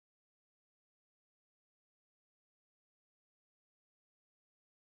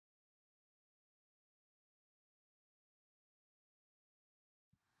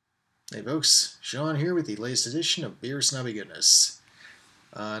Hey folks, Sean here with the latest edition of Beer-snobby goodness.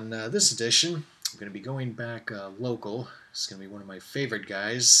 On this edition, I'm going to be going back local. It's going to be one of my favorite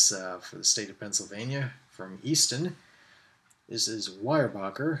guys for the state of Pennsylvania, from Easton. This is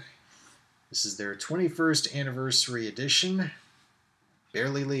Weyerbacher. This is their 21st anniversary edition,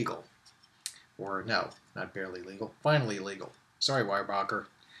 barely legal. Or no, not barely legal, finally legal. Sorry, Weyerbacher.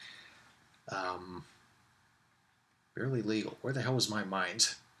 Barely legal. Where the hell was my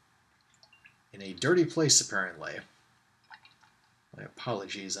mind? In a dirty place, apparently. My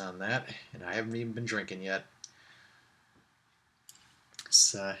apologies on that, and I haven't even been drinking yet.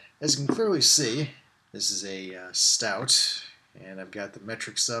 So, as you can clearly see, this is a stout, and I've got the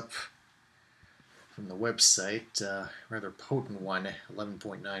metrics up from the website. Rather potent one,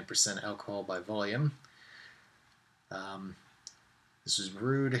 11.9% alcohol by volume. This was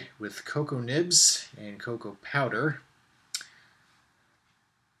brewed with cocoa nibs and cocoa powder,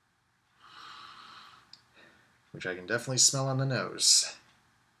 which I can definitely smell on the nose.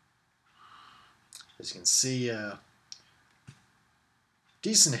 As you can see,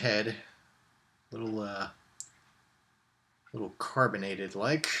 decent head, little carbonated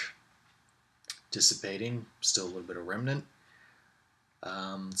like, dissipating, still a little bit of remnant.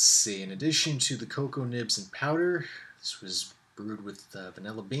 Let's see, in addition to the cocoa nibs and powder, this was brewed with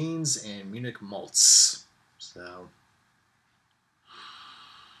vanilla beans and Munich malts. So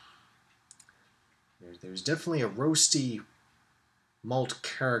there's definitely a roasty malt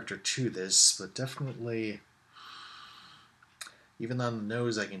character to this, but definitely, even on the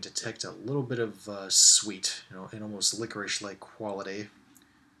nose, I can detect a little bit of sweet, an almost licorice-like quality.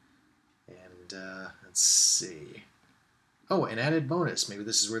 And let's see. Oh, an added bonus. Maybe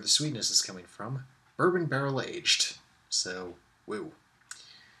this is where the sweetness is coming from. Bourbon barrel-aged. So, woo.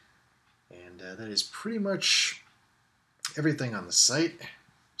 And that is pretty much everything on the site.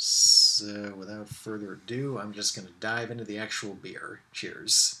 So, without further ado, I'm just going to dive into the actual beer.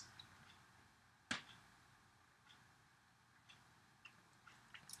 Cheers.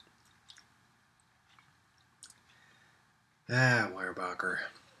 Weyerbacher.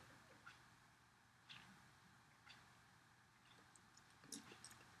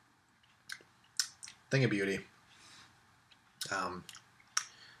 Thing of beauty.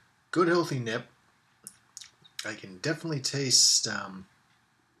 Good healthy nip. I can definitely taste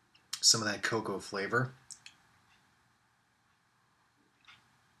some of that cocoa flavor.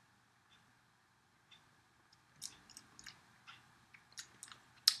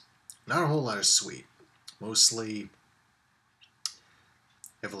 Not a whole lot of sweet. Mostly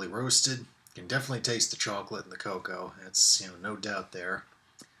heavily roasted. You can definitely taste the chocolate and the cocoa. That's, no doubt there.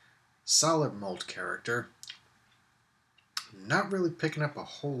 Solid malt character. Not really picking up a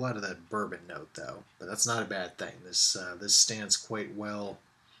whole lot of that bourbon note, though, but that's not a bad thing. This stands quite well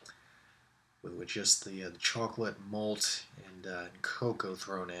with just the chocolate, malt, and cocoa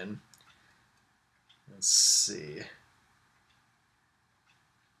thrown in. Let's see.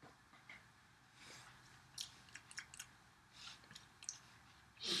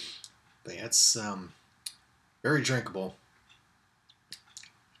 But yeah, it's very drinkable.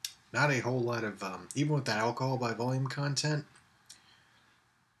 Not a whole lot of, even with that alcohol by volume content,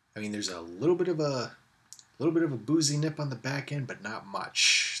 I mean, there's a little bit of a boozy nip on the back end, but not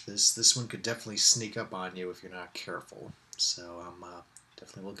much. This one could definitely sneak up on you if you're not careful. So I'm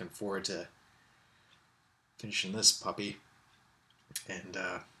definitely looking forward to finishing this puppy and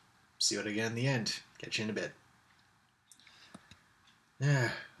see what I get in the end. Catch you in a bit. Yeah,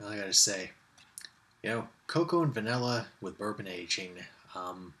 well, I gotta say, cocoa and vanilla with bourbon aging.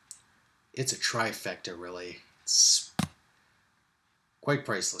 It's a trifecta, really. It's quite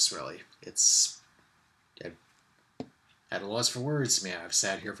priceless, really. It's at a loss for words. Man, I've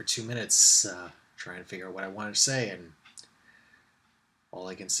sat here for 2 minutes trying to figure out what I wanted to say, and all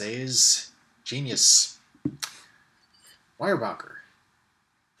I can say is genius. Weyerbacher,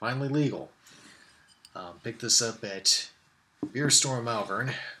 finally legal. Picked this up at Beer Store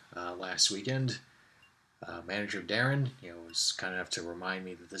Malvern last weekend. Manager Darren, was kind enough to remind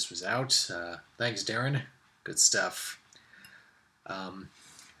me that this was out. Thanks, Darren. Good stuff.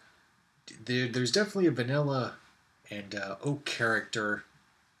 There's definitely a vanilla and oak character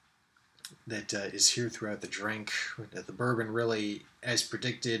that is here throughout the drink. The bourbon really, as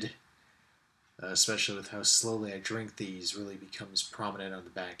predicted, especially with how slowly I drink these, really becomes prominent on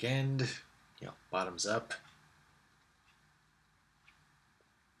the back end. Bottoms up.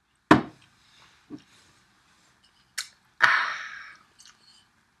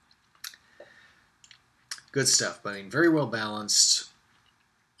 Good stuff, but I mean, very well balanced.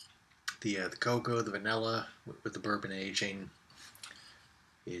 The cocoa, the vanilla with the bourbon aging.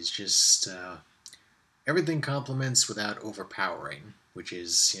 is just everything complements without overpowering, which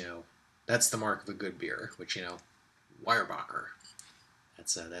is, that's the mark of a good beer, which, Weyerbacher.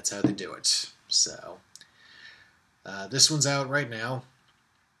 That's how they do it. So this one's out right now.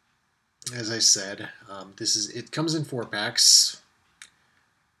 As I said, it comes in 4 packs,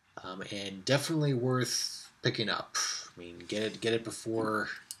 and definitely worth picking up. I mean, get it before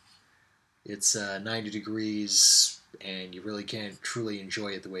it's 90 degrees, and you really can't truly enjoy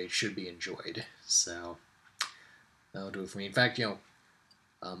it the way it should be enjoyed. So that'll do it for me. In fact,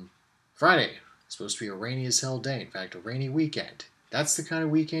 Friday is supposed to be a rainy as hell day. In fact, a rainy weekend. That's the kind of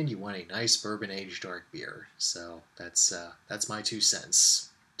weekend you want a nice bourbon-aged dark beer. So that's my 2 cents.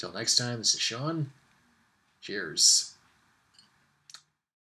 Till next time, this is Sean. Cheers.